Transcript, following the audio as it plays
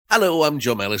Hello, I'm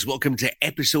John Ellis. Welcome to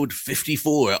episode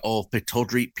 54 of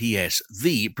Pittodrie PS,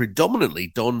 the predominantly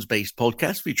Dons-based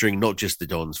podcast featuring not just the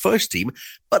Dons first team,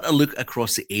 but a look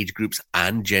across the age groups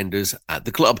and genders at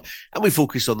the club. And we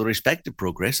focus on the respective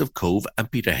progress of Cove and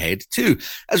Peterhead too,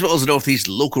 as well as the North East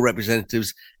local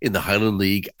representatives in the Highland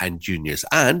League and juniors.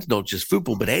 And not just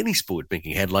football, but any sport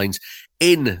making headlines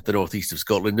in the North East of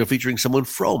Scotland or featuring someone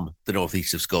from the North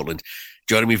East of Scotland.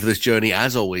 Joining me for this journey,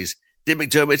 as always, Dave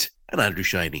McDermott and Andrew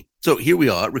Shiney. So here we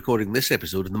are recording this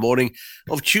episode in the morning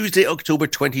of Tuesday, October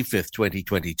 25th,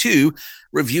 2022,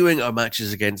 reviewing our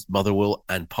matches against Motherwell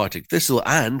and Partick Thistle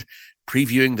and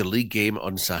previewing the league game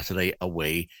on Saturday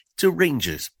away to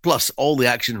Rangers, plus all the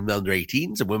action from the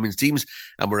under-18s and women's teams,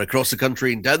 and we're across the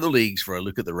country and down the leagues for a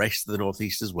look at the rest of the North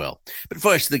East as well. But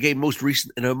first, the game most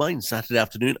recent in our minds, Saturday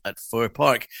afternoon at Fir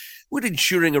Park, would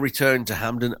ensuring a return to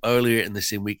Hampden earlier in the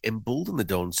same week embolden the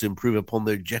Dons to improve upon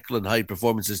their Jekyll and Hyde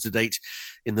performances to date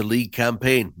in the league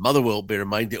campaign. Motherwell, bear in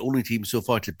mind, the only team so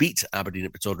far to beat Aberdeen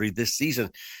at Pittodrie this season.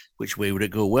 Which way would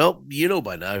it go? Well, you know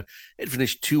by now. It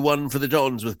finished 2-1 for the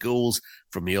Dons with goals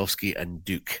from Miovski and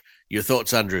Duke. Your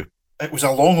thoughts, Andrew? It was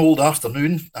a long old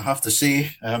afternoon, I have to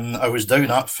say. I was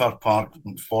down at Fir Park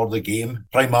for the game,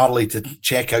 primarily to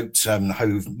check out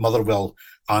how Motherwell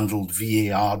handled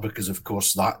VAR, because, of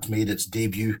course, that made its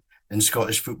debut in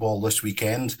Scottish football this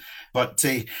weekend. But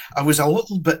I was a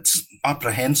little bit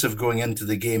apprehensive going into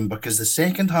the game because the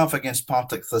second half against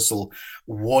Partick Thistle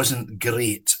wasn't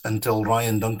great until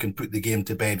Ryan Duncan put the game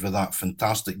to bed with that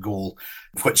fantastic goal,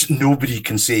 which nobody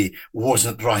can say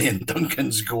wasn't Ryan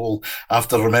Duncan's goal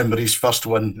after, remember, his first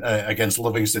one against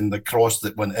Livingston, the cross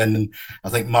that went in. And I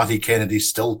think Matty Kennedy's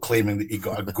still claiming that he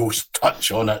got a ghost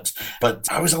touch on it. But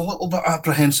I was a little bit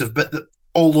apprehensive, but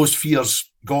all those fears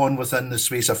gone within the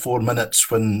space of 4 minutes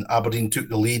when Aberdeen took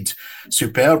the lead.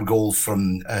 Superb goal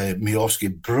from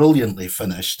Miovski, brilliantly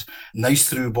finished. Nice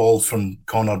through ball from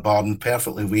Connor Barden,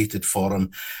 perfectly weighted for him.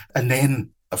 And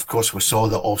then, of course, we saw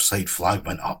the offside flag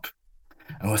went up.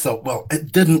 And we thought, well,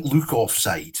 it didn't look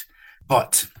offside.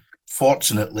 But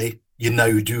fortunately, you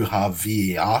now do have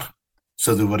VAR.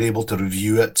 So they were able to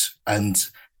review it, and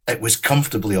it was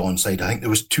comfortably onside. I think there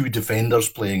was 2 defenders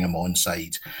playing him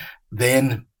onside.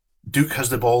 Then Duke has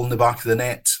the ball in the back of the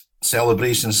net.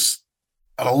 Celebrations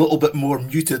are a little bit more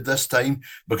muted this time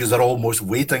because they're almost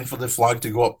waiting for the flag to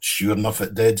go up. Sure enough,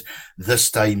 it did.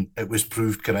 This time, it was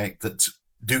proved correct that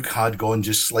Duke had gone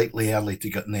just slightly early to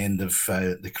get an end of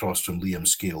the cross from Liam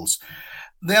Scales.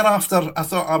 Thereafter, I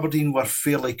thought Aberdeen were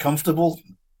fairly comfortable,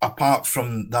 apart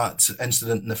from that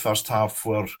incident in the first half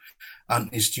where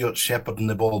Anthony Stewart shepherding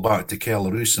the ball back to Kel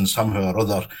Roos, and somehow or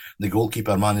other the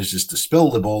goalkeeper manages to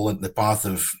spill the ball into the path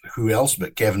of who else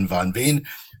but Kevin Van Veen,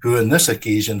 who on this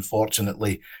occasion,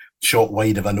 fortunately, shot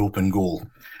wide of an open goal.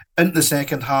 Into the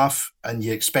second half, and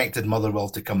you expected Motherwell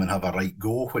to come and have a right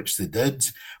go, which they did,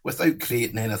 without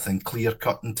creating anything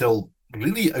clear-cut until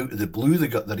really out of the blue they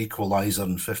got their equaliser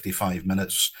in 55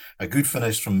 minutes. A good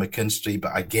finish from McKinstry,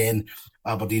 but again,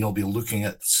 Aberdeen will be looking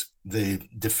at the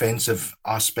defensive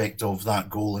aspect of that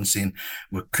goal and saying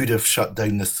we could have shut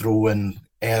down the throw-in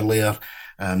earlier.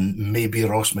 Maybe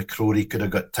Ross McCrory could have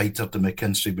got tighter to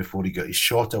McKinstry before he got his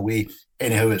shot away.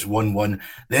 Anyhow, it's 1-1.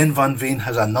 Then Van Veen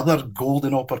has another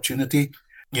golden opportunity.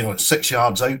 You know, 6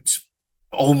 yards out,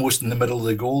 almost in the middle of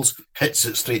the goals, hits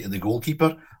it straight at the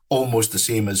goalkeeper, almost the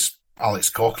same as Alex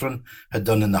Cochrane had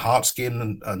done in the Hearts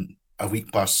game and a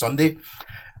week past Sunday.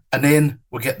 And then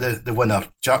we get the winner,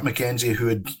 Jack McKenzie, who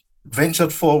had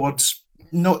ventured forwards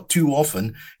not too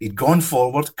often. He'd gone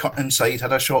forward, cut inside,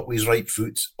 had a shot with his right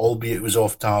foot, albeit it was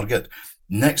off target.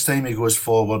 Next time he goes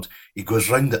forward, he goes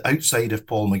round the outside of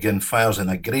Paul McGinn, fires in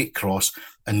a great cross,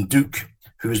 and Duke,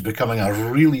 who is becoming a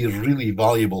really, really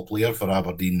valuable player for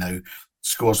Aberdeen now,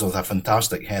 scores with a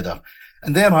fantastic header.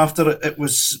 And thereafter, it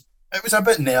was a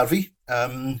bit nervy,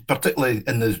 particularly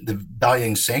in the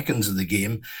dying seconds of the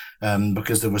game,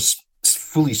 because there was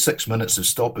fully 6 minutes of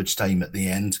stoppage time at the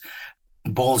end.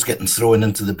 Balls getting thrown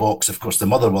into the box. Of course, the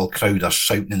Motherwell crowd are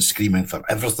shouting and screaming for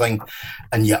everything.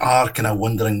 And you are kind of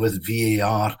wondering with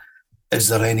VAR, is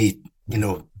there any,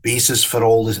 basis for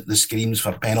all the screams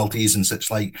for penalties and such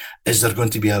like? Is there going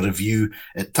to be a review?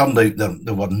 It turned out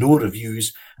there were no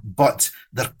reviews, but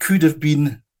there could have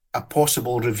been a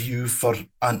possible review for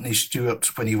Anthony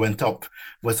Stewart when he went up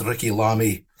with Ricky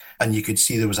Lamy, and you could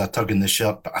see there was a tug in the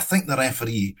shirt. But I think the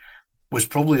referee was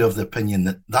probably of the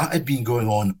opinion that had been going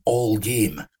on all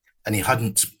game and he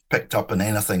hadn't picked up on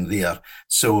anything there.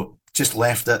 So just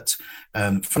left it.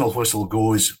 Final whistle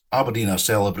goes. Aberdeen are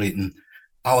celebrating.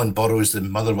 Alan Burrows, the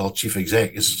Motherwell chief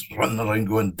exec, is running around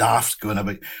going daft, going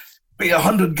about pay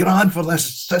 100 grand for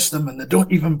this system and they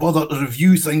don't even bother to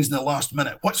review things in the last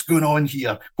minute. What's going on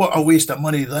here? What a waste of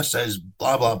money this is,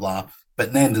 blah, blah, blah. But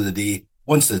at the end of the day,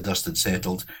 once the dust had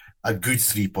settled, a good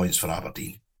 3 points for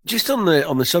Aberdeen. Just on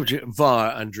the subject of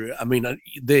VAR, Andrew, I mean,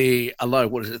 they allow,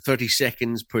 30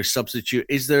 seconds per substitute.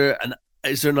 Is there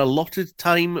an allotted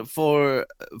time for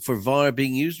VAR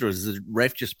being used, or is the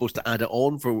ref just supposed to add it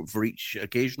on for each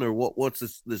occasion, or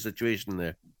what's the situation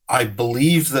there? I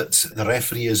believe that the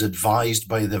referee is advised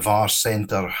by the VAR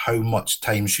centre how much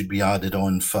time should be added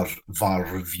on for VAR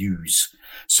reviews.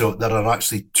 So there are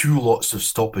actually 2 lots of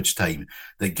stoppage time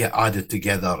that get added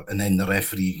together, and then the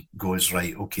referee goes,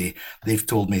 right, okay, they've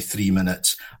told me 3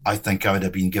 minutes. I think I would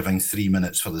have been giving 3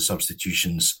 minutes for the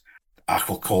substitutions. I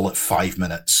will call it 5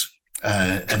 minutes.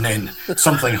 And then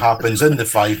something happens in the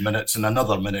 5 minutes and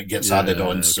another minute gets added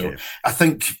on. Okay. So I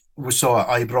think we saw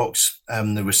at Ibrox,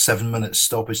 there was 7 minutes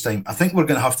stoppage time. I think we're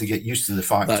going to have to get used to the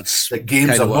fact that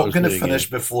games are not going to finish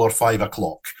before 5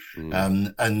 o'clock.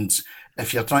 And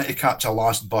if you're trying to catch a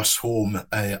last bus home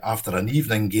after an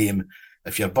evening game,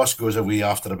 if your bus goes away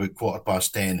after about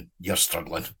 10:15, you're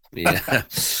struggling. Yeah.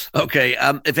 Okay.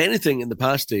 If anything, in the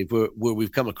past, Dave, where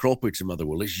we've come a cropper to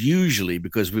Motherwell, it's usually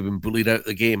because we've been bullied out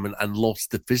the game and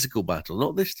lost the physical battle.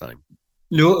 Not this time.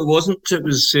 No, it wasn't. It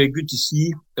was good to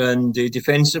see, and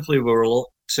defensively we were a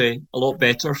lot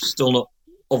better. Still not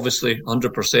obviously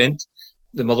 100%.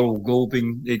 The Motherwell goal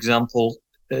being the example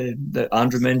that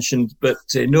Andrew mentioned, but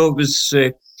no, it was.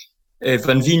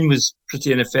 Van Veen was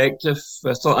pretty ineffective.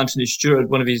 I thought Anthony Stewart had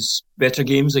one of his better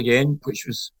games again, which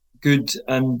was good.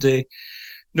 And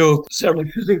no,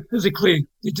 certainly physically,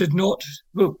 he did not.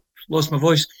 Lost my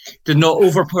voice. Did not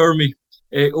overpower me.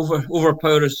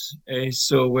 Overpower us. Which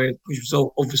was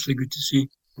all obviously good to see.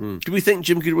 Do we think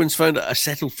Jim Goodwin's found a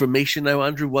settled formation now,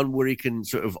 Andrew? One where he can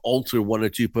sort of alter 1 or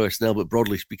 2 personnel, but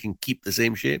broadly speaking, keep the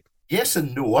same shape? Yes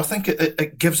and no. I think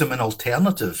it gives him an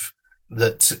alternative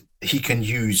that he can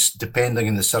use depending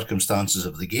on the circumstances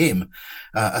of the game.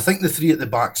 I think the 3 at the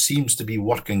back seems to be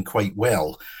working quite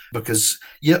well, because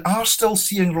you are still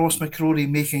seeing Ross McCrory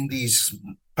making these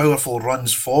powerful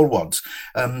runs forward.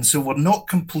 So we're not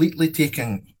completely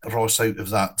taking Ross out of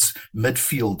that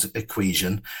midfield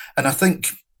equation. And I think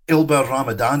Ilber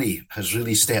Ramadani has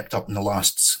really stepped up in the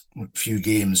last few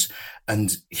games,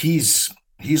 and he's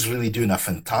really doing a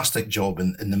fantastic job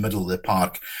in the middle of the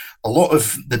park. A lot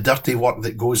of the dirty work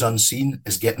that goes unseen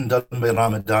is getting done by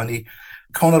Ramadani.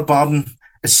 Connor Barden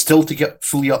is still to get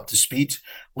fully up to speed.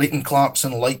 Leighton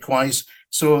Clarkson likewise.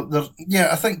 So,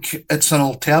 I think it's an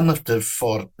alternative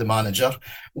for the manager.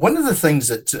 One of the things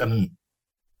that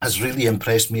has really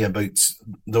impressed me about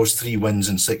those 3 wins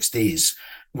in 6 days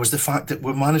was the fact that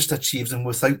we managed to achieve them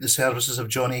without the services of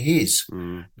Johnny Hayes.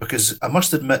 Because I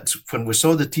must admit, when we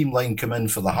saw the team line come in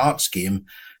for the Hearts game,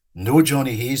 no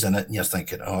Johnny Hayes in it, and you're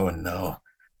thinking, oh no,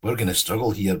 we're going to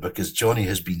struggle here because Johnny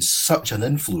has been such an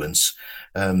influence.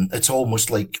 It's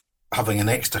almost like having an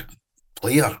extra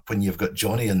player when you've got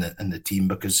Johnny in the team,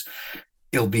 because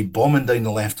he'll be bombing down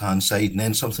the left-hand side and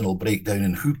then something will break down,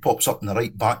 and who pops up in the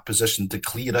right back position to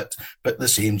clear it but the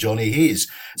same Johnny Hayes.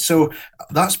 So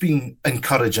that's been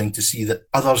encouraging to see that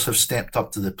others have stepped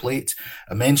up to the plate.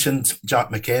 I mentioned Jack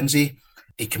McKenzie.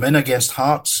 He came in against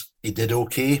Hearts. He did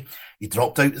okay. He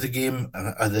dropped out of the game.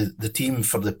 The team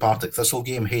for the Partick Thistle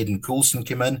game, Hayden Coulson,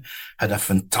 came in, had a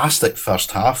fantastic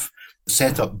first half,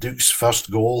 set up Duke's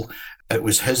first goal. It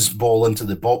was his ball into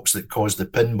the box that caused the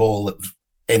pinball that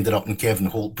ended up in Kevin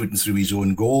Holt putting through his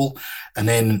own goal. And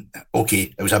then,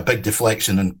 it was a big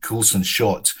deflection in Coulson's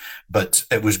shot, but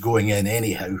it was going in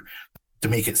anyhow to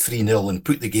make it 3-0 and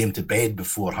put the game to bed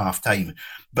before half-time.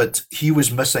 But he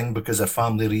was missing because of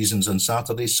family reasons on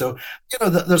Saturday. So,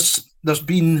 there's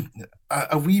been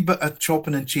a wee bit of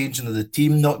chopping and changing of the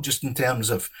team, not just in terms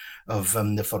of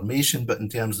the formation, but in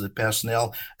terms of the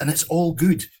personnel. And it's all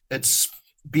good. It's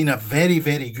been a very,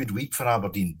 very good week for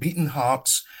Aberdeen. Beating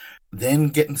Hearts, then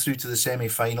getting through to the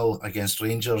semi-final against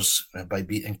Rangers by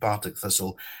beating Partick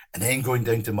Thistle, and then going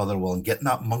down to Motherwell and getting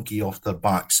that monkey off their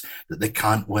backs that they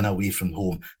can't win away from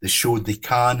home. They showed they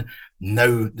can.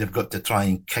 Now they've got to try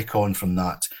and kick on from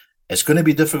that. It's going to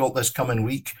be difficult this coming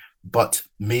week, but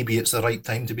maybe it's the right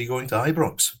time to be going to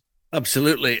Ibrox.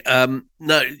 Absolutely.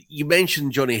 Now, you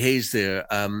mentioned Johnny Hayes there.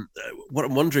 What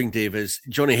I'm wondering, Dave, is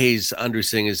Johnny Hayes, Andrew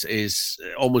saying, is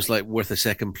almost like worth a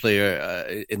second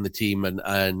player in the team,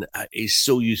 and is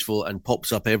so useful and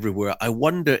pops up everywhere. I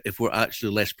wonder if we're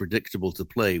actually less predictable to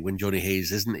play when Johnny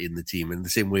Hayes isn't in the team, in the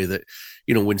same way that,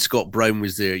 when Scott Brown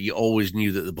was there, you always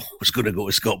knew that the ball was going to go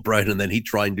to Scott Brown and then he'd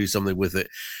try and do something with it.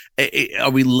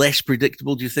 Are we less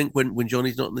predictable, do you think, when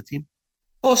Johnny's not in the team?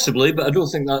 Possibly, but I don't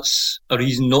think that's a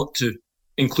reason not to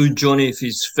include Johnny if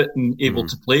he's fit and able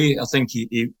to play. I think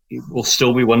he will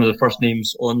still be one of the first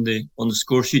names on the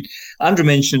score sheet. Andrew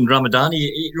mentioned Ramadani.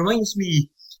 It reminds me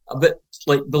a bit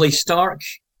like Billy Stark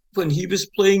when he was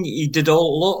playing. He did a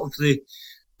lot of the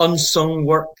unsung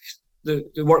work, the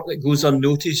work that goes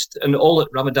unnoticed, and all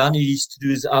that Ramadani used to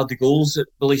do is add the goals at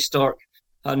Billy Stark.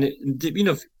 And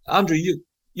Andrew,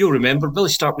 you'll remember Billy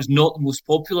Stark was not the most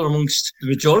popular amongst the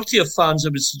majority of fans, I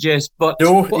would suggest, but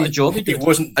no, what a job he did. He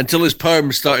wasn't. Until his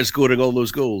perm started scoring all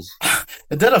those goals.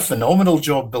 He did a phenomenal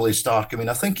job, Billy Stark. I mean,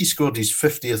 I think he scored his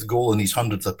 50th goal in his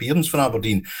 100th appearance for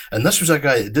Aberdeen. And this was a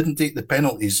guy that didn't take the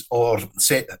penalties or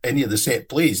set any of the set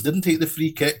plays, didn't take the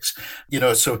free kicks.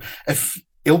 So if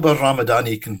Ilber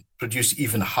Ramadani can produce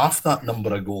even half that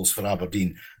number of goals for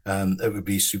Aberdeen, it would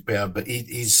be superb. But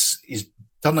he's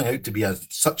turning out to be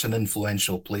such an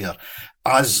influential player,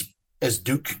 as is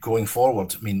Duke going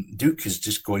forward. I mean, Duke is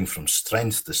just going from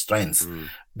strength to strength.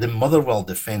 The Motherwell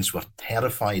defence were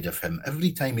terrified of him.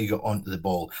 Every time he got onto the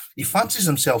ball, he fancies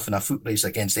himself in a foot race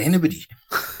against anybody.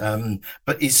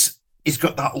 But he's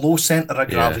got that low centre of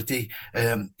gravity.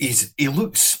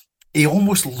 He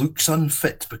almost looks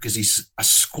unfit because he's a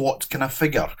squat kind of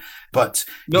figure. But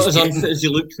not as unfit as he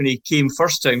looked when he came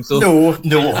first time, though.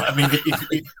 No. I mean,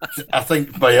 I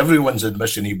think by everyone's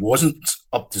admission, he wasn't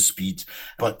up to speed.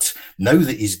 But now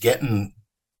that he's getting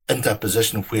into a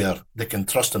position where they can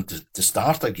trust him to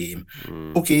start a game,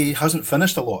 okay, he hasn't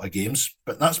finished a lot of games,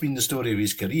 but that's been the story of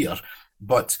his career.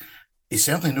 But he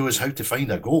certainly knows how to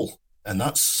find a goal. And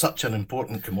that's such an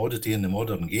important commodity in the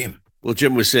modern game. Well,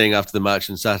 Jim was saying after the match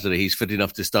on Saturday, he's fit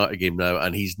enough to start a game now,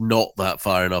 and he's not that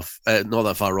far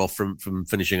off from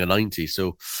finishing a 90.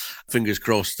 So, fingers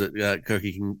crossed that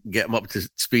Kirky can get him up to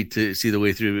speed to see the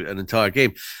way through an entire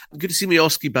game. Good to see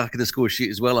Miovski back in the score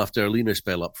sheet as well after a leaner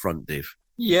spell up front, Dave.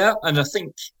 Yeah, and I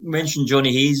think you mentioned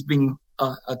Johnny Hayes being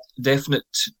a definite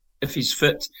if he's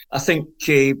fit. I think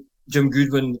Jim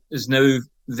Goodwin is now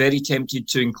very tempted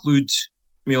to include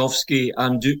Miovski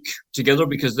and Duke together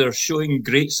because they're showing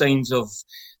great signs of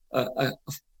a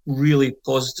really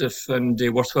positive and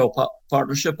worthwhile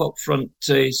partnership up front.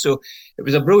 So it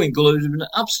was a brilliant goal. It would have been an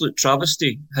absolute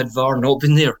travesty had VAR not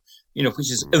been there,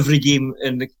 which is every game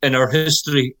in our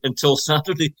history until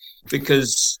Saturday,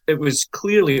 because it was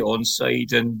clearly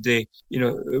onside, and it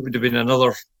would have been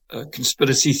another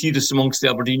conspiracy theorists amongst the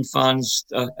Aberdeen fans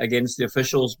against the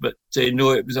officials. But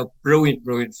no, it was a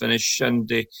brilliant finish, and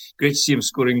great to see him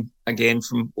scoring again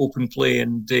from open play.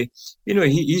 And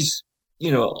he's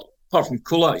apart from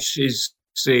Kolak, he's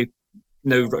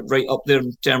now right up there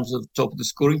in terms of the top of the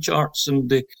scoring charts,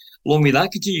 and along with that,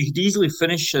 he could easily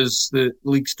finish as the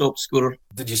league's top scorer.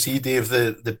 Did you see, Dave,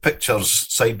 the pictures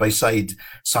side by side?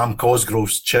 Sam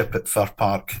Cosgrove's chip at Fir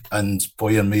Park and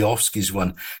Bojan Miovski's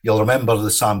one. You'll remember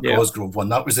the Sam Cosgrove one.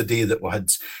 That was the day that we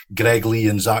had Greg Lee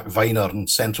and Zach Viner in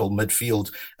central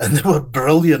midfield, and they were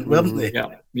brilliant, weren't they?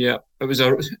 Yeah. It was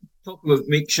talking about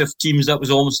makeshift teams. That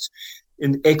was almost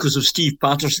in echoes of Steve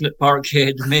Patterson at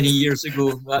Parkhead many years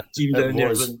ago. That team down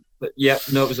there. But yeah,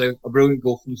 no, it was a brilliant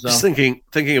goal from Sam. Just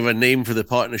thinking of a name for the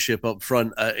partnership up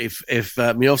front. If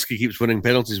Miovski keeps winning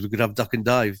penalties, we could have duck and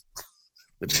dive.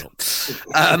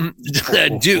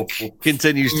 Duke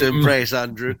continues to impress,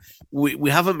 Andrew. We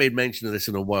haven't made mention of this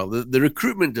in a while. The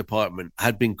recruitment department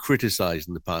had been criticised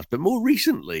in the past, but more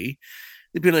recently,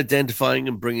 they've been identifying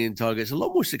and bringing in targets a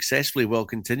lot more successfully while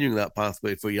continuing that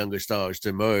pathway for younger stars to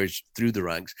emerge through the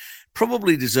ranks.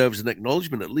 Probably deserves an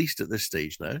acknowledgement, at least at this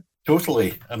stage now.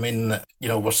 Totally. I mean,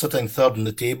 we're sitting third in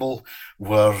the table.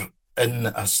 We're in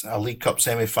a League Cup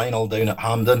semi-final down at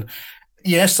Hampden.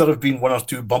 Yes, there have been one or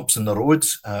two bumps in the road.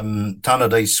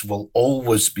 Tannadice will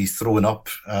always be thrown up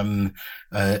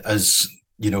as,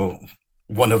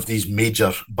 one of these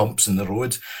major bumps in the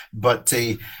road. But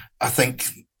I think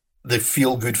the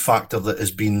feel-good factor that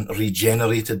has been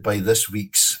regenerated by this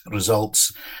week's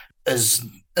results is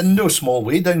in no small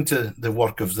way down to the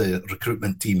work of the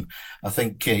recruitment team. I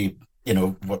think, we've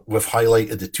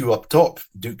highlighted the two up top,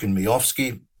 Duke and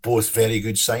Miovski, both very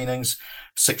good signings,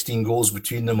 16 goals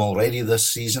between them already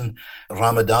this season.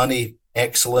 Ramadani,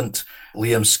 excellent.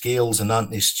 Liam Scales and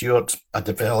Anthony Stewart, a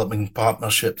developing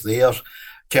partnership there.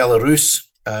 Kellaroos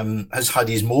has had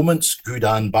his moments, good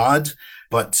and bad,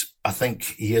 but I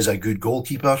think he is a good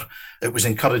goalkeeper. It was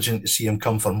encouraging to see him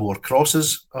come for more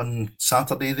crosses on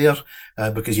Saturday there,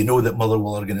 because that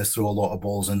Motherwell are going to throw a lot of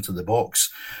balls into the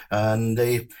box. And,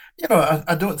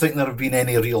 I don't think there have been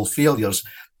any real failures.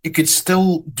 you could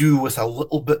still do with a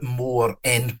little bit more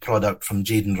end product from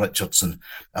Jayden Richardson.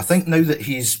 I think now that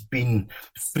he's been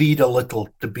freed a little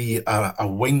to be a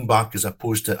wing back as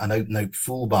opposed to an out-and-out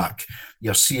fullback,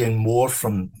 you're seeing more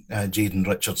from Jayden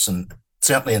Richardson,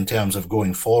 certainly in terms of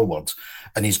going forward.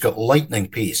 And he's got lightning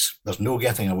pace. There's no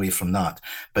getting away from that.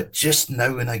 But just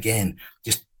now and again,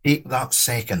 just take that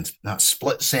second, that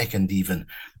split second even,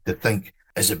 to think,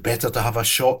 is it better to have a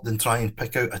shot than try and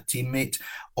pick out a teammate,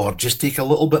 or just take a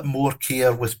little bit more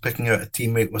care with picking out a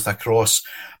teammate with a cross?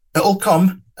 It'll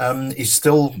come. He's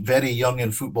still very young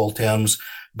in football terms,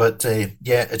 but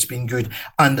yeah, it's been good.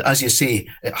 And as you say,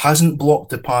 it hasn't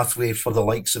blocked the pathway for the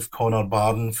likes of Connor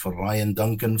Barron, for Ryan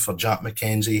Duncan, for Jack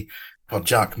McKenzie, for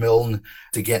Jack Milne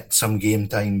to get some game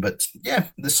time. But yeah,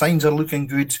 the signs are looking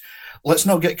good. Let's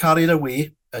not get carried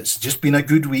away. It's just been a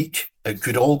good week. It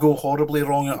could all go horribly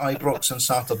wrong at Ibrox on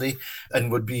Saturday,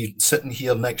 and would be sitting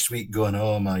here next week going,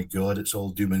 oh my God, it's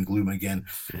all doom and gloom again.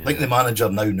 Yeah. I think the manager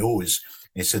now knows.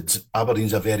 He said,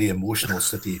 Aberdeen's a very emotional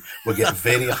city. We get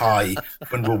very high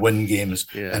when we win games,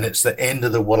 and it's the end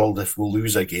of the world if we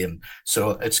lose a game.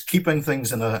 So it's keeping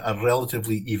things in a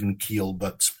relatively even keel,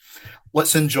 but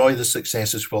let's enjoy the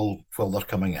successes while they're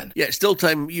coming in. Yeah, still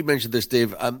time. You mentioned this,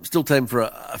 Dave. Still time for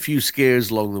a few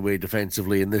scares along the way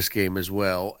defensively in this game as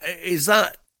well. Is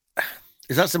that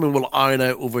something we'll iron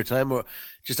out over time, or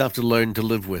just have to learn to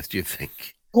live with, do you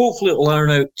think? Hopefully it'll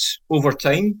iron out over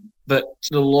time, but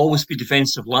there'll always be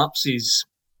defensive lapses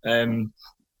from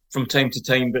time to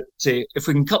time. But if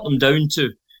we can cut them down to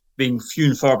being few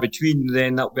and far between,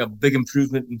 then that'll be a big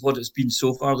improvement in what it's been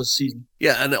so far this season.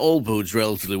 Yeah, and it all bodes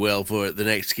relatively well for the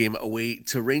next game away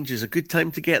to Rangers. A good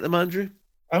time to get them, Andrew?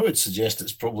 I would suggest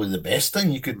it's probably the best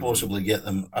time you could possibly get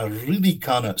them. I really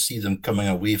cannot see them coming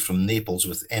away from Naples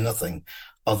with anything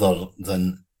other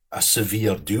than a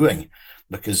severe doing,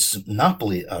 because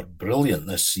Napoli are brilliant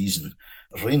this season.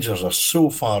 Rangers are so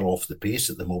far off the pace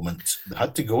at the moment. They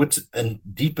had to go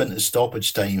deep into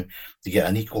stoppage time to get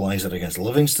an equaliser against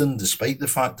Livingston, despite the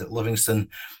fact that Livingston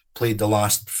played the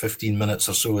last 15 minutes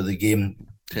or so of the game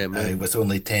with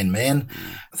only 10 men.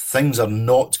 Things are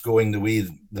not going the way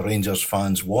the Rangers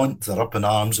fans want. They're up in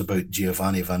arms about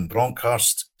Giovanni van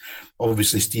Bronckhorst.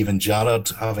 Obviously, Steven Gerrard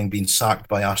having been sacked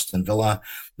by Aston Villa.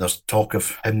 There's talk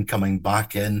of him coming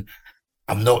back in.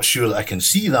 I'm not sure that I can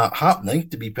see that happening,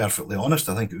 to be perfectly honest.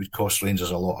 I think it would cost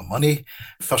Rangers a lot of money.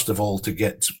 First of all, to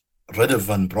get rid of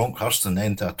Van Bronckhorst and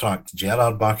then to attract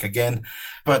Gerrard back again.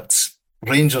 But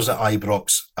Rangers at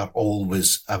Ibrox are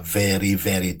always a very,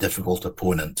 very difficult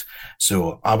opponent.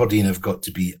 So Aberdeen have got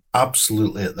to be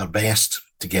absolutely at their best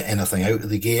to get anything out of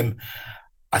the game.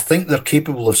 I think they're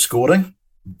capable of scoring,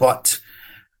 but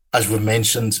as we've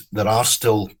mentioned, there are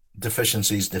still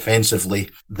deficiencies defensively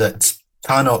that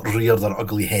cannot rear their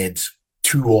ugly heads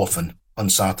too often on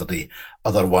Saturday.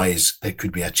 Otherwise, it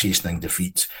could be a chastening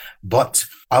defeat. But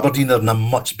Aberdeen are in a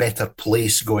much better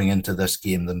place going into this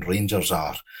game than Rangers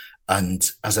are. And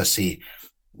as I say,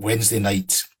 Wednesday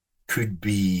night could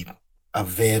be a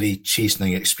very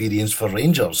chastening experience for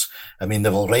Rangers. I mean,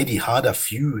 they've already had a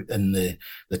few in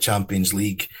the Champions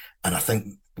League, and I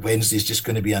think Wednesday's just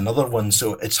going to be another one.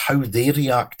 So it's how they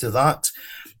react to that.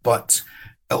 But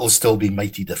it'll still be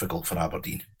mighty difficult for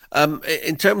Aberdeen.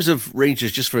 In terms of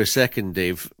Rangers, just for a second,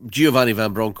 Dave, Giovanni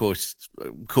Van Bronckhorst's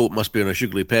coat must be on a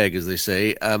sugary peg, as they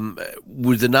say.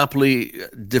 Would the Napoli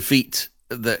defeat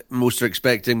that most are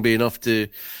expecting be enough to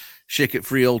shake it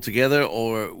free altogether,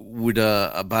 or would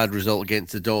a bad result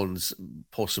against the Dons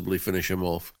possibly finish him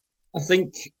off? I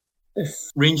think if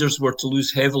Rangers were to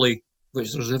lose heavily,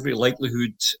 which there's every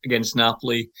likelihood against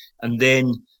Napoli, and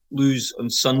then lose on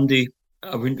Sunday,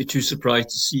 I wouldn't be too surprised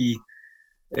to see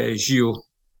Gio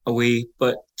away,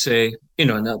 but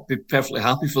and I'd be perfectly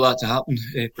happy for that to happen,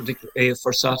 particularly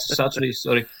for Saturday.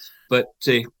 Sorry, but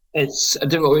it's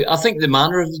difficult. I think the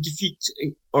manner of the defeat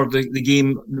or the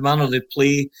game, the manner they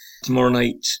play tomorrow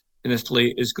night in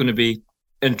Italy is going to be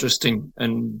interesting.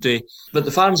 And but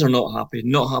the fans are not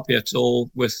happy at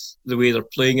all with the way they're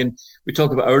playing. And we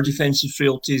talk about our defensive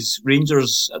frailties.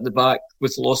 Rangers at the back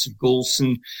with the loss of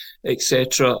Goldson,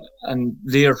 etc., and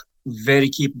they're very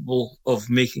capable of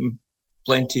making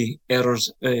plenty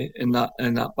errors in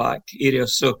that back area.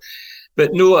 So, but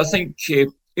no, I think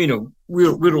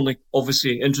we're only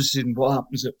obviously interested in what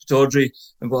happens at Pittodrie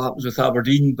and what happens with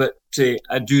Aberdeen. But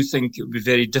I do think it would be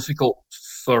very difficult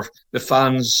for the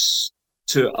fans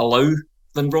to allow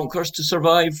Van Bronckhorst to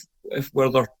survive if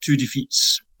there are two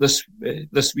defeats this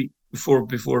week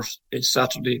before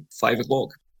Saturday 5:00.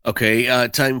 Okay,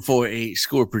 time for a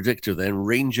score predictor then.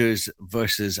 Rangers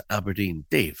versus Aberdeen.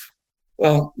 Dave.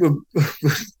 Well,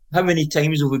 how many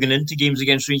times have we gone into games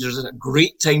against Rangers? It's a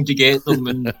great time to get them,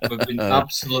 and we've been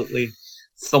absolutely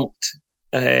thumped.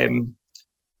 But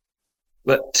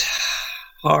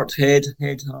heart.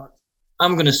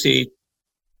 I'm going to say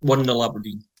 1-0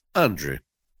 Aberdeen. Andrew?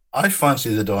 I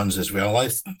fancy the Dons as well.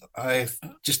 I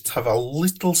just have a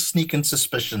little sneaking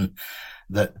suspicion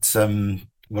that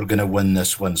we're going to win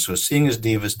this one. So seeing as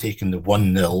Dave has taken the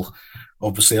 1-0,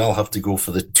 obviously I'll have to go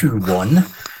for the 2-1.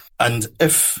 And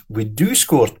if we do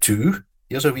score 2,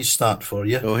 here's a wee start for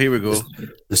you. Oh, here we go.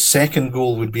 The second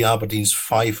goal would be Aberdeen's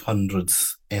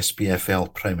 500th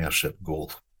SPFL Premiership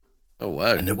goal. Oh,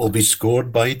 wow. And it will be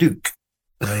scored by Duke.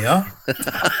 There you are.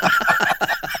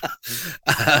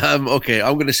 Okay,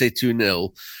 I'm going to say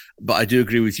 2-0, but I do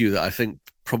agree with you that I think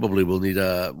probably we'll need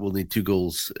 2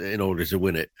 goals in order to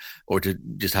win it, or to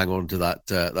just hang on to that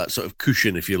sort of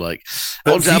cushion, if you like.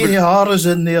 But VAR is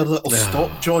in there that'll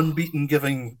stop John Beaton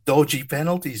giving dodgy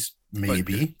penalties.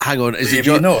 Maybe. But hang on, is maybe it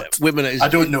John? Not. Wait a minute. I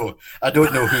don't know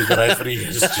who the referee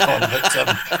is, John.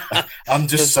 But I'm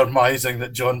just surmising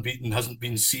that John Beaton hasn't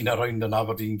been seen around an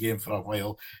Aberdeen game for a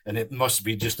while, and it must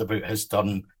be just about his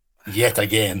turn yet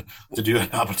again to do an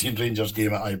Aberdeen Rangers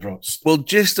game at Ibrox. Well,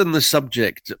 just on the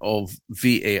subject of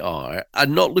VAR,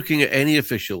 and not looking at any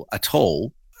official at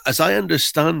all, as I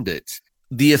understand it,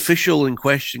 the official in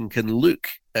question can look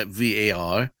at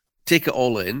VAR, take it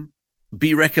all in,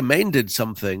 be recommended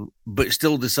something, but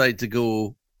still decide to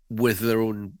go with their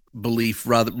own belief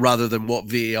rather than what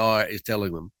VAR is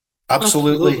telling them.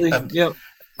 Absolutely. Yeah.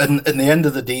 In the end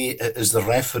of the day, it is the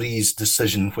referee's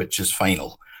decision which is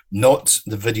final, not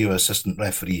the video assistant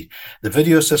referee. The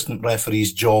video assistant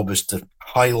referee's job is to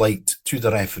highlight to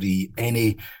the referee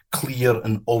any clear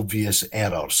and obvious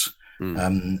errors,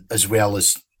 as well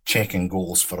as checking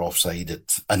goals for offside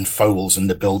and fouls in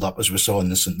the build-up, as we saw in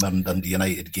the St Mirren Dundee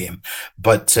United game.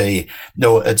 But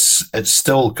no, it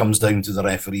still comes down to the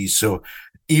referees. So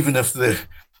even if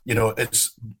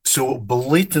it's so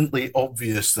blatantly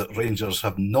obvious that Rangers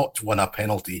have not won a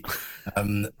penalty,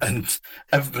 and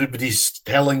everybody's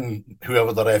telling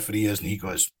whoever the referee is, and he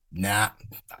goes, "Nah,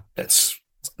 this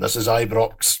is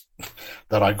Ibrox.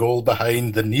 They're a goal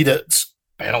behind. They need it.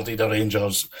 Penalty to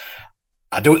Rangers."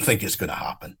 I don't think it's going to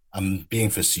happen. I'm being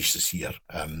facetious here,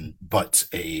 but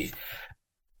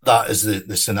that is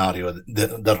the scenario.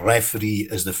 The referee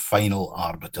is the final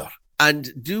arbiter.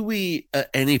 And do we at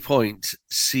any point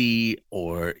see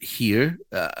or hear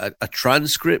a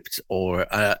transcript or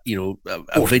a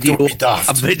video of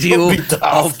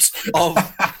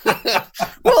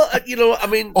well, I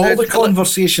mean, all the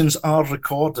conversations are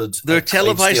recorded. They're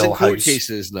televised in court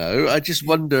cases now. I just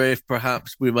wonder if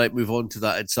perhaps we might move on to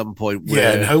that at some point.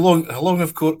 Yeah, and how long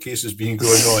have court cases been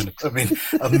going on? I mean,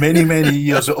 many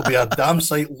years. It'll be a damn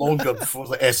sight longer before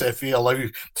the SFA allow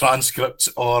transcripts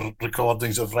or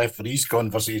recordings of referees'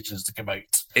 conversations to come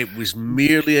out. It was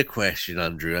merely a question,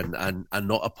 Andrew, and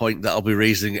not a point that I'll be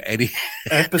raising any.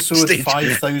 Episode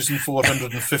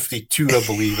 5452, I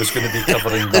believe, is going to be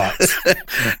covering that.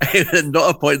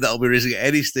 Not a point that I'll be raising at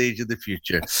any stage in the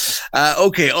future.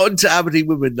 Okay, on to Aberdeen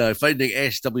women now, finding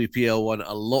SWPL1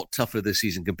 a lot tougher this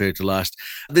season compared to last.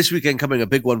 This weekend coming a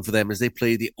big one for them as they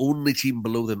play the only team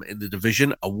below them in the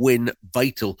division, a win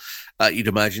vital, you'd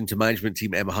imagine, to management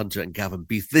team Emma Hunter and Gavin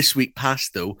Beath. This week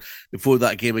past, though, before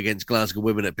that game against Glasgow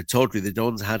Women at Pittodrie, the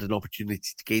Dons had an opportunity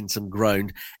to gain some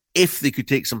ground if they could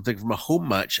take something from a home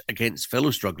match against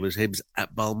fellow strugglers Hibs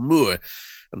at Balmoor.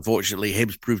 Unfortunately,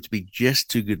 Hibs proved to be just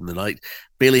too good in the night.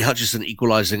 Bailey Hutchison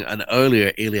equalising an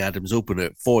earlier Ailey Adams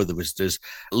opener for the visitors.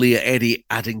 Leah Eddy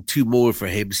adding 2 more for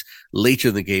Hibs later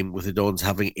in the game, with the Dons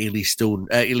having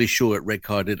Ailey Short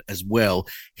red-carded as well.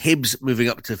 Hibs moving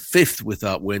up to 5th with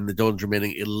that win, the Dons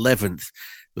remaining 11th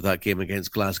with that game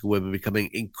against Glasgow Women becoming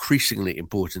increasingly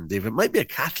important. Dave, it might be a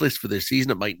catalyst for their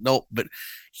season, it might not, but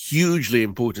hugely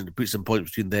important to put some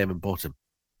points between them and bottom.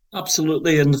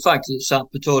 Absolutely, and the fact that it's at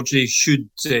Pittodrie should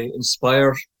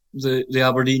inspire the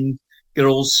Aberdeen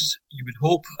girls, you would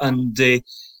hope. And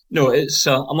it's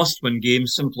a must-win game,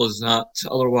 simple as that.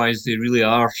 Otherwise, they really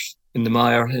are in the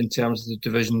mire in terms of the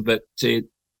division. But get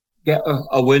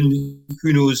a win,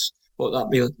 who knows what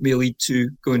that may lead to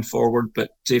going forward.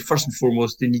 But first and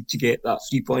foremost, they need to get that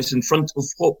 3 points in front of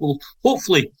what will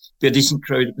hopefully be a decent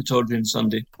crowd at Pittodrie on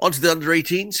Sunday. On to the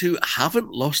under-18s, who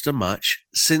haven't lost a match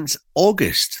since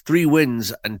August. 3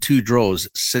 wins and 2 draws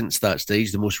since that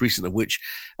stage, the most recent of which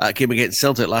came against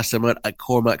Celtic last time out at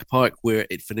Cormack Park, where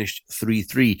it finished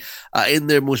 3-3. In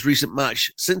their most recent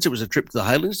match since it was a trip to the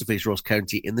Highlands to face Ross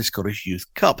County in the Scottish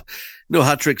Youth Cup. No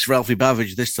hat-tricks for Alfie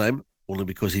Bavidge this time, only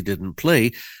because he didn't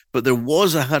play, but there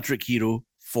was a hat-trick hero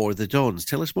for the Dons.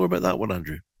 Tell us more about that one,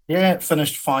 Andrew. Yeah, it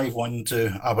finished 5-1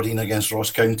 to Aberdeen against Ross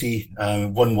County.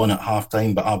 1-1 at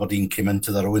half-time, but Aberdeen came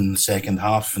into their own second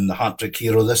half, and the hat-trick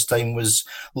hero this time was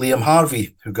Liam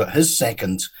Harvey, who got his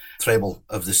second treble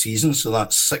of the season. So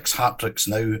that's 6 hat-tricks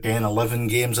now, 10, 11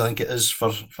 games, I think it is, for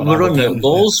We're Aberdeen. running out of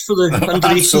balls for the under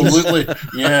 18s. Absolutely,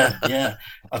 yeah.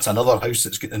 That's another house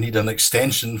that's going to need an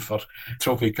extension for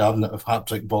trophy cabinet of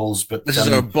hat-trick balls. But this is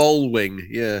our ball wing,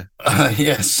 yeah.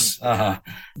 Yes. Dylan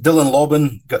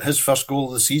Lobban got his first goal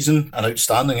of the season, an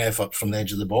outstanding effort from the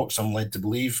edge of the box, I'm led to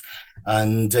believe.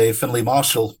 And Finlay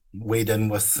Marshall weighed in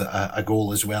with a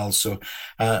goal as well. So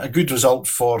a good result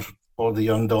for the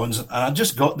Young Dons. And I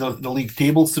just got the league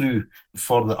table through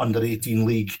for the under-18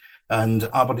 league. And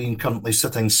Aberdeen currently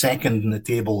sitting second in the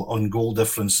table on goal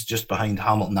difference, just behind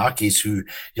Hamilton Accies, who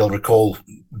you'll recall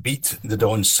beat the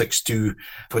Dons 6-2,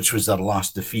 which was their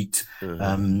last defeat.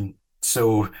 Mm-hmm.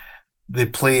 So they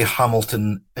play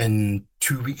Hamilton in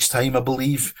 2 weeks' time, I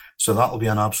believe. So that'll be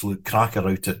an absolute cracker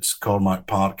out at Cormack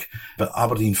Park. But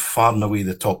Aberdeen far and away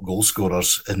the top goal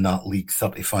scorers in that league,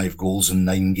 35 goals in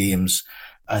 9 games.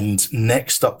 And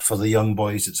next up for the young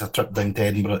boys, it's a trip down to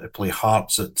Edinburgh to play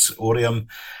Hearts at Oriam.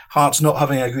 Hearts not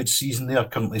having a good season. They are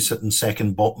currently sitting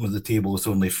second bottom of the table with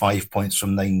only 5 points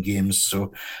from 9 games.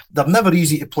 So they're never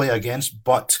easy to play against,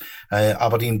 but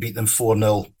Aberdeen beat them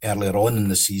 4-0 earlier on in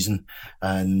the season.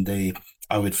 And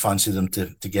I would fancy them to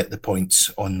get the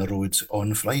points on the road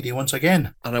on Friday once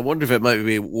again. And I wonder if it might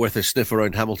be worth a sniff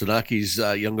around Hamilton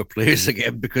Accies' younger players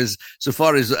again, because so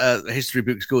far as history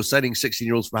books go, signing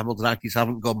 16-year-olds from Hamilton Accies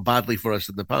haven't gone badly for us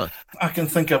in the past. I can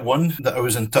think of one that I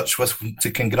was in touch with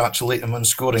to congratulate him on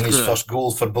scoring his first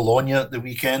goal for Bologna at the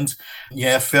weekend.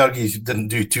 Yeah, Fergie didn't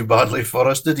do too badly for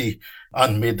us, did he?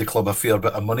 And made the club a fair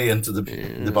bit of money into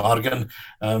the bargain.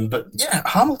 But yeah,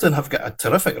 Hamilton have got a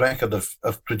terrific record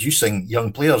of producing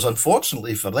young players.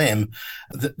 Unfortunately for them,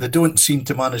 they don't seem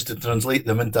to manage to translate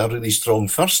them into a really strong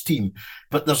first team.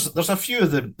 But there's a few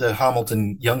of the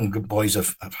Hamilton young boys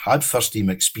have had first team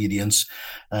experience,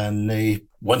 and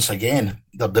once again,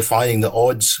 they're defying the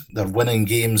odds. They're winning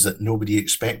games that nobody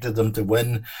expected them to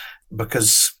win,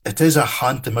 because it is a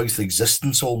hand-to-mouth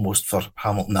existence almost for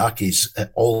Hamilton Accies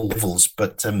at all levels.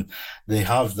 But they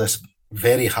have this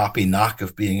very happy knack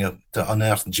of being able to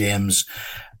unearth gems.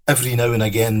 Every now and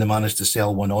again, they manage to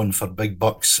sell one on for big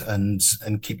bucks and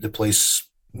keep the place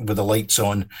with the lights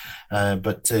on.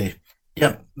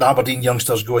 Yeah, the Aberdeen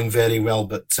youngsters going very well.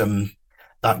 But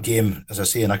that game, as I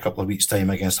say, in a couple of weeks' time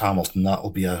against Hamilton, that'll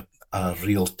be a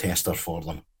real tester for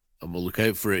them. And we'll look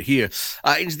out for it here.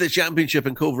 Into the Championship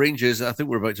and Cove Rangers. I think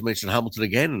we're about to mention Hamilton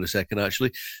again in a second,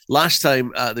 actually. Last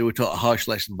time, they were taught a harsh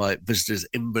lesson by visitors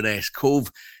Inverness.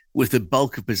 Cove with the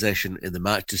bulk of possession in the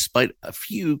match, despite a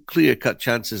few clear-cut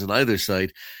chances on either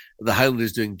side. The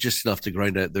Highlanders doing just enough to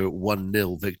grind out their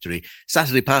 1-0 victory.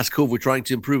 Saturday past, Cove were trying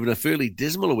to improve on a fairly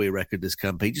dismal away record this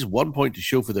campaign. Just 1 point to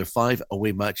show for their 5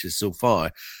 away matches so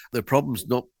far. Their problems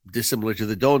not dissimilar to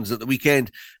the Dons. At the weekend,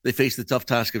 they faced the tough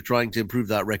task of trying to improve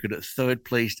that record at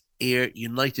third-placed Ayr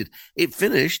United. It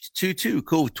finished 2-2.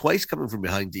 Cove twice coming from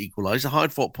behind to equalise. A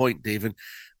hard-fought point, David,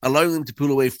 allowing them to pull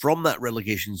away from that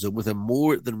relegation zone with a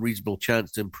more than reasonable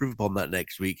chance to improve upon that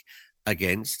next week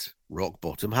against rock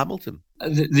bottom Hamilton.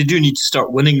 They do need to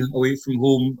start winning away from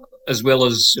home, as well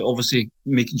as obviously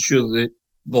making sure that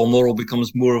Balmoral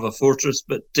becomes more of a fortress.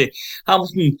 But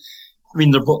Hamilton, I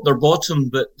mean, they're bottom,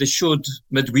 but they showed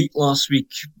midweek last week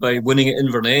by winning at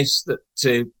Inverness that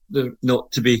they're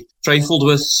not to be trifled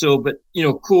with. So, but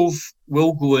Cove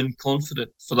will go in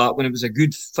confident for that when it was a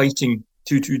good fighting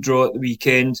 2-2 draw at the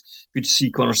weekend. Good to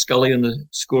see Connor Scully on the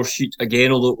score sheet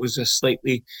again, although it was a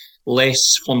slightly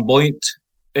less flamboyant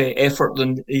effort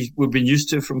than we've been used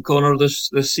to from Connor this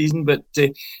season. But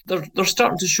they're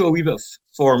starting to show a wee bit of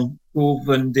form, Cove,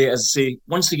 and as I say,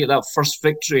 once they get that first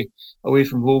victory away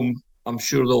from home, I'm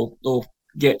sure they'll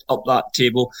get up that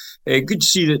table. Good to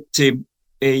see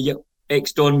that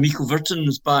ex-Don Mikko Virtanen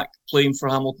is back playing for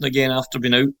Hamilton again after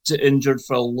being out injured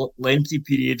for a lengthy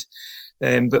period.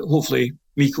 But hopefully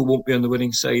Mikko won't be on the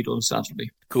winning side on Saturday.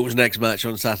 Cove's next match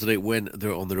on Saturday when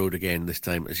they're on the road again, this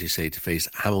time, as you say, to face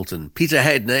Hamilton.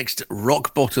 Peterhead next,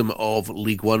 rock bottom of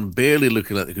League One, barely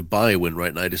looking like they could buy a win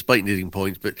right now, despite needing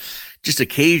points, but just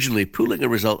occasionally pulling a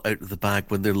result out of the bag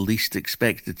when they're least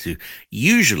expected to,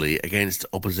 usually against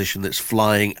opposition that's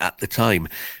flying at the time.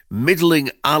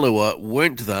 Middling Alloa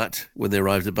weren't that when they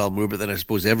arrived at Balmoor, but then I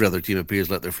suppose every other team appears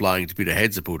like they're flying to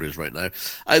Peterhead supporters right now.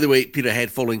 Either way, Peterhead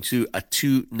falling to a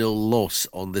 2-0 loss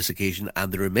on this occasion,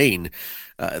 and they remain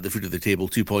at the foot of the table,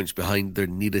 2 points behind their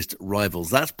nearest rivals.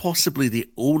 That's possibly the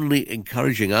only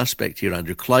encouraging aspect here,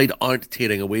 Andrew. Clyde aren't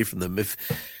tearing away from them. If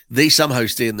they somehow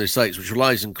stay in their sights, which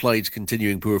relies on Clyde's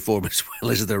continuing poor form as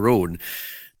well as their own,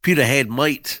 Peterhead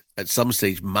might, at some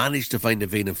stage, manage to find a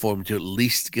vein of form to at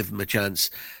least give them a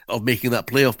chance of making that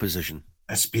playoff position.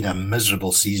 It's been a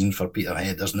miserable season for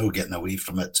Peterhead. There's no getting away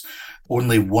from it.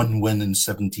 Only one win in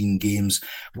 17 games.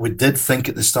 We did think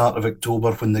at the start of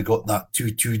October, when they got that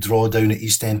 2-2 draw down at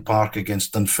East End Park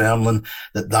against Dunfermline,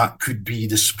 that could be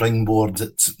the springboard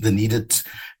that they needed.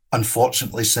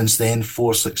 Unfortunately, since then,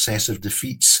 4 successive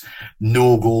defeats,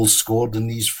 no goals scored in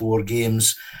these 4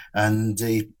 games. And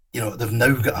they've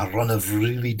now got a run of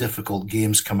really difficult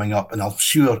games coming up. And I'm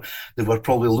sure they were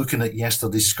probably looking at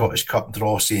yesterday's Scottish Cup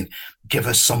draw saying, give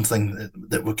us something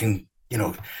that we can,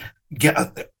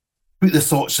 put the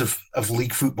thoughts of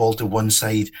league football to one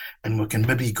side, and we can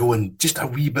maybe go in just a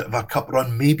wee bit of a cup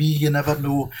run. Maybe, you never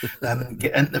know.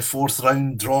 Get into the 4th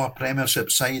round, draw a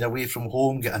Premiership side away from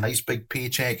home, get a nice big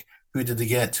paycheck. Who did they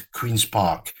get? Queen's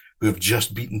Park, who have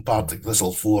just beaten Partick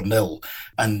Thistle 4-0,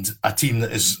 and a team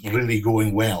that is really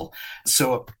going well.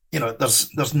 So,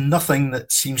 there's nothing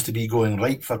that seems to be going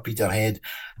right for Peterhead.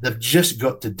 They've just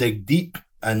got to dig deep.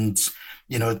 And,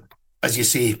 as you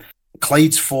say,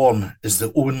 Clyde's form is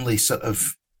the only sort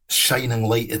of shining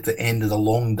light at the end of the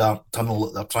long, dark tunnel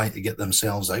that they're trying to get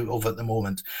themselves out of at the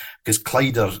moment, because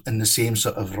Clyde are in the same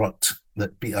sort of rut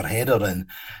that Peterhead are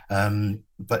in.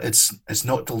 But it's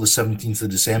not till the 17th of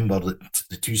December that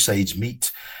the two sides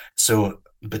meet. So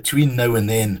between now and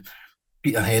then,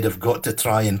 Peterhead have got to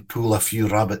try and pull a few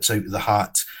rabbits out of the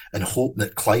hat and hope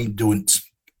that Clyde don't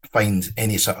find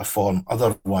any sort of form.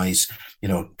 Otherwise,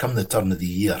 come the turn of the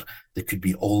year, they could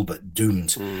be all but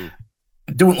doomed.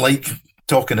 Don't like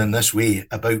talking in this way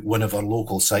about one of our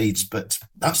local sides, but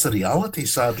that's the reality,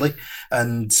 sadly.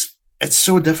 And it's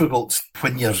so difficult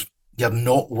when you're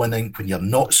not winning, when you're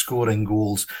not scoring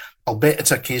goals. I'll bet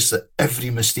it's a case that every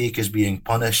mistake is being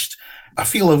punished. I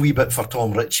feel a wee bit for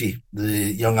Tom Ritchie, the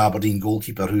young Aberdeen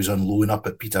goalkeeper who's on loan up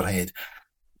at Peterhead.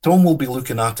 Tom will be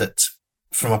looking at it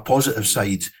from a positive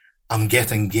side. I'm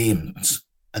getting games,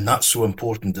 and that's so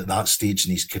important at that stage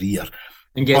in his career.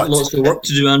 And get lots of work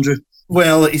to do, Andrew.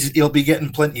 Well, he'll be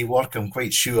getting plenty of work, I'm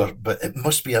quite sure, but it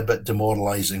must be a bit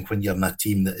demoralising when you're in a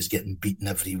team that is getting beaten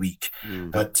every week.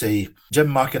 But Jim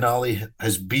McInally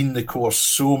has been the course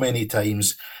so many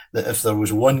times that if there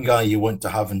was one guy you want to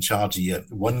have in charge of you,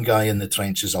 one guy in the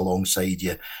trenches alongside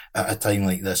you at a time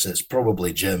like this, it's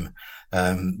probably Jim.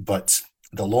 But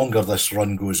the longer this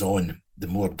run goes on, the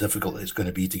more difficult it's going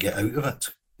to be to get out of it.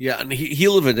 Yeah, and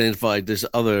he'll have identified this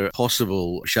other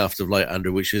possible shaft of light,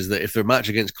 Andrew, which is that if their match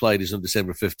against Clyde is on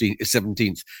December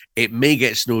 17th, it may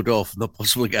get snowed off and they'll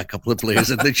possibly get a couple of players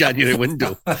in the January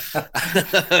window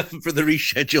for the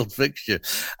rescheduled fixture.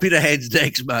 Peterhead's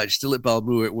next match still at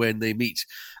Balmoor, when they meet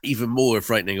even more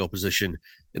frightening opposition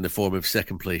in the form of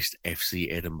second-placed FC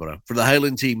Edinburgh. For the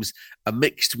Highland teams, a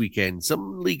mixed weekend.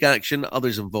 Some league action,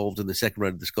 others involved in the second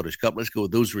round of the Scottish Cup. Let's go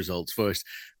with those results first.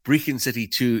 Brechin City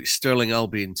 2, Stirling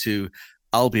Albion 2.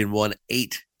 Albion won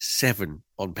 8-7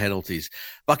 on penalties.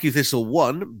 Buckie Thistle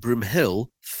 1, Broomhill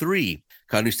 3.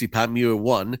 Carnoustie Panmure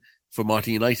 1,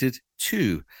 Formartine United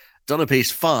 2.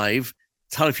 Donapace 5,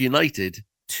 Tariff United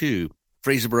 2.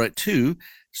 Fraserburgh 2,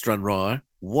 Stranraer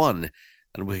 1.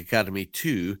 And Wick Academy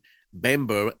 2,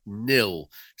 Bember 0.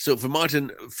 So for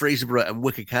Martin, Fraserburgh and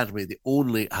Wick Academy, the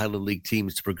only Highland League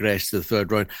teams to progress to the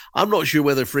third round. I'm not sure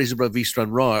whether Fraserburgh v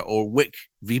Stranraer or Wick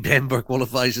v Bember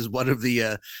qualifies as one of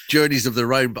the journeys of the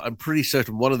round, but I'm pretty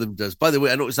certain one of them does. By the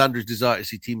way, I noticed Andrew's desire to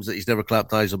see teams that he's never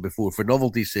clapped eyes on before, for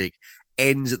novelty's sake,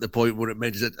 ends at the point where it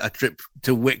meant a trip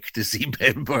to Wick to see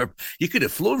Bember. You could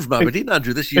have flown from Aberdeen,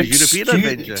 Andrew, this year's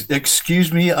European adventure.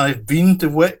 Excuse me, I've been to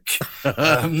Wick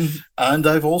and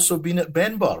I've also been at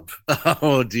Benburb.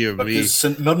 Oh, dear me. Because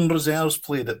St Mirren Reserves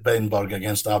played at Benburb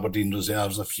against Aberdeen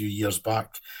Reserves a few years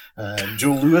back.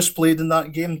 Joe Lewis played in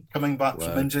that game, coming back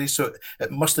from injury, so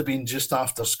it must have been just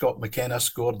after Scott McKenna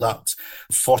scored that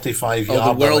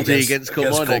 45-yard the World Day against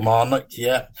Kilmarnock.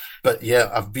 Yeah, but yeah,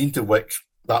 I've been to Wick.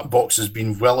 That box has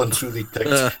been well and truly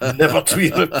ticked, never to be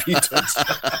repeated.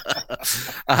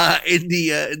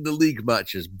 In the league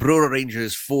matches, Brora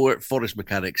Rangers 4, Forest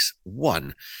Mechanics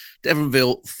 1,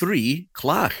 Devonville 3,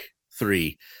 Clach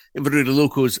 3, Inverurie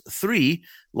Locos 3,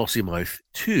 Lossiemouth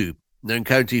 2, Nairn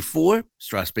County 4,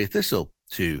 Strathspey Thistle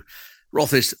 2,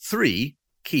 Rothes 3,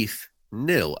 Keith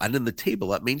 0. And in the table,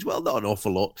 that means, well, not an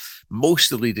awful lot.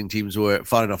 Most of the leading teams were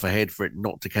far enough ahead for it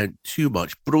not to count too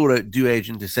much. Brora do edge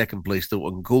into second place, though,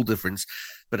 on goal difference,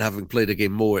 but having played a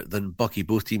game more than Buckie,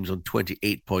 both teams on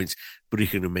 28 points.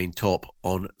 Brechin remain top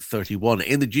on 31.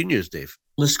 In the juniors, Dave.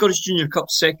 The Scottish Junior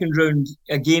Cup second round,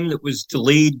 a game that was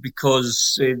delayed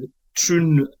because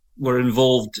Troon were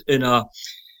involved in a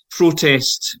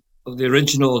protest of the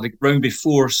original, the round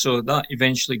before, so that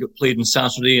eventually got played on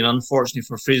Saturday, and unfortunately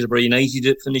for Fraserburgh United,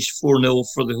 it finished 4-0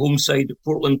 for the home side at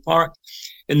Portland Park.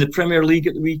 In the Premier League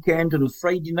at the weekend, on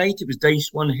Friday night, it was Dice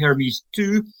 1, Hermes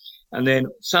 2, and then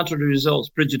Saturday results,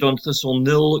 Bridgend Thistle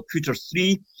 0, Cooter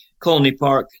 3, Colony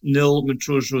Park 0,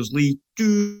 Montrose Rosalie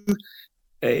 2,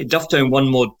 Dufftown 1,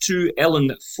 Mod 2,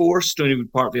 Ellen 4, Stonywood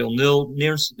Parkvale 0,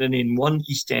 Nairn St Ninian 1,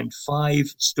 East End 5,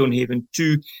 Stonehaven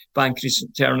 2, Bankery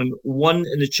St Ternan 1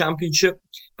 in the Championship.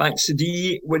 Bank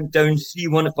City went down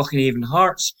 3-1 at Buckinhaven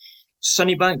Hearts.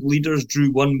 Sunnybank leaders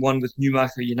drew 1-1 with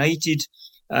Newmarket United,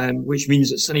 which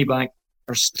means that Sunnybank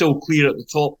are still clear at the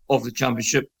top of the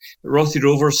Championship. Rothy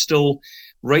Rovers still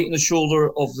right in the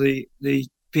shoulder of the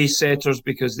pace setters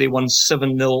because they won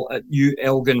 7-0 at New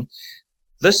Elgin.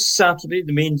 This Saturday,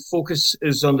 the main focus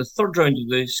is on the third round of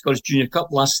the Scottish Junior Cup,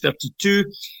 last 32.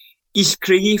 East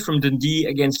Craigie from Dundee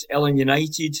against Ellen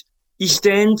United. East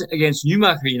End against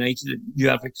Newmarket United at New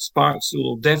Advocates Park, so it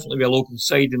will definitely be a local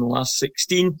side in the last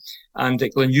 16. And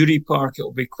at Glenury Park, it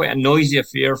will be quite a noisy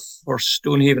affair for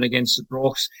Stonehaven against St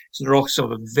Rochs. St Rochs have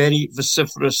a very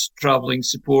vociferous travelling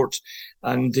support,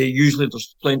 and usually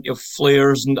there's plenty of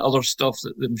flares and other stuff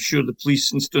that I'm sure the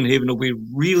police in Stonehaven will be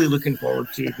really looking forward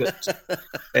to. But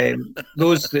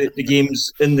those are the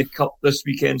games in the Cup this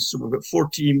weekend. So we've got four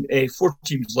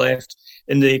teams left.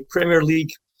 In the Premier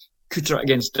League, Cooter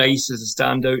against Dice is a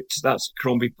standout. That's at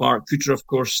Crombie Park. Cooter, of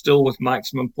course, still with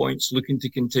maximum points, looking to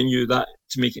continue that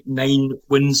to make it 9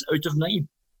 wins out of 9.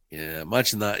 Yeah,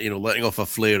 imagine that, letting off a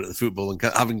flare at the football and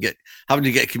having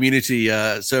to get community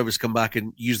service come back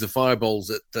and use the fireballs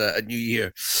at New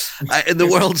Year. In the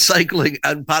World Cycling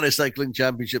and Paracycling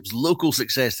Championships, local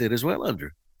success there as well,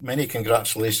 Andrew. Many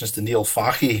congratulations to Neil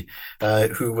Fahey,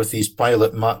 who with his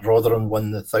pilot Matt Rotherham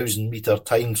won the 1,000-metre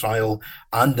time trial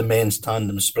and the men's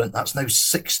tandem sprint. That's now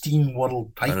 16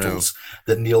 world titles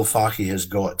that Neil Fahey has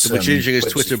got. So we're changing his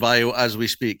Twitter bio as we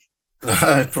speak.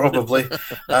 Probably.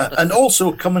 And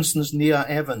also Cumminson's Nia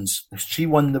Evans. She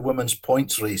won the women's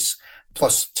points race,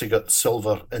 plus she got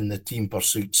silver in the team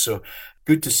pursuit. So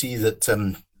good to see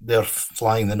that they're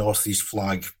flying the North East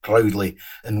flag proudly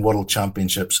in World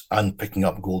Championships and picking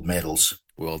up gold medals.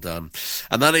 Well done.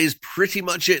 And that is pretty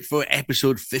much it for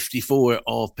episode 54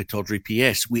 of Pittodrie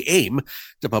PS. We aim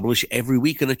to publish every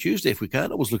week on a Tuesday if we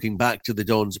can, always looking back to the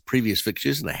Don's previous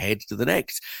fixtures and ahead to the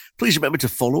next. Please remember to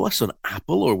follow us on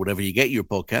Apple or wherever you get your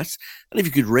podcasts. And if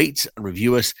you could rate and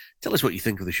review us, tell us what you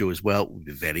think of the show as well. We'd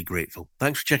be very grateful.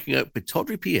 Thanks for checking out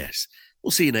Pittodrie PS.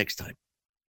 We'll see you next time.